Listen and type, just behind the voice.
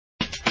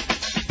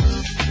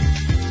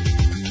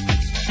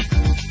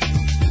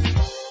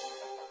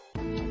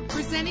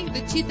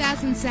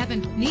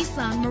2007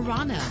 Nissan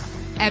Murano.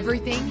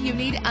 Everything you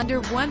need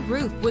under one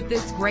roof with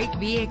this great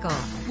vehicle.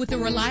 With a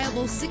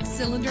reliable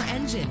 6-cylinder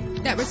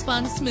engine that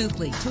responds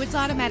smoothly to its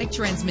automatic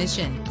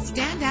transmission.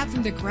 Stand out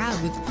from the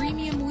crowd with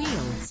premium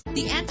wheels.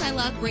 The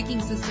anti-lock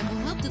braking system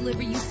will help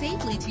deliver you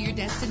safely to your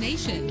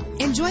destination.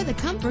 Enjoy the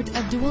comfort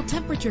of dual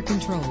temperature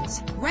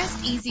controls.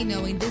 Rest easy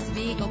knowing this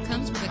vehicle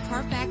comes with a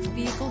Carfax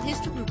Vehicle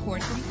History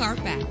Report from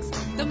Carfax,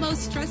 the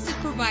most trusted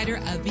provider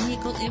of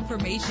vehicle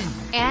information.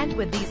 And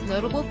with these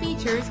notable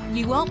features,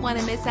 you won't want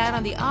to miss out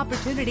on the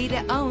opportunity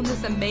to own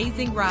this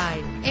amazing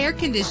ride. Air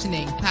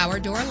conditioning, power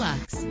door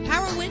locks,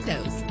 power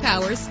windows,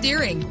 power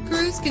steering,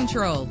 cruise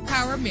control,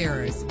 power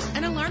mirrors,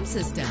 an alarm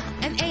system,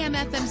 an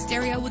AM/FM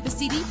stereo with a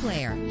CD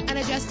player, an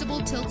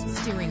adjustable tilt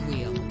steering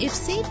wheel. If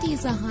safety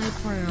is a high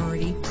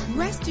priority,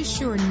 rest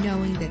assured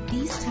knowing that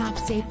these top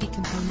safety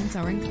components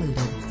are included.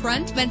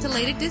 Front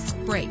ventilated disc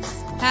brakes,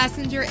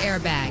 passenger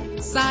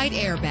airbag, side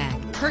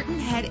airbag, curtain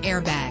head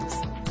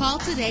airbags. Call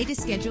today to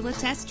schedule a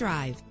test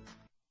drive.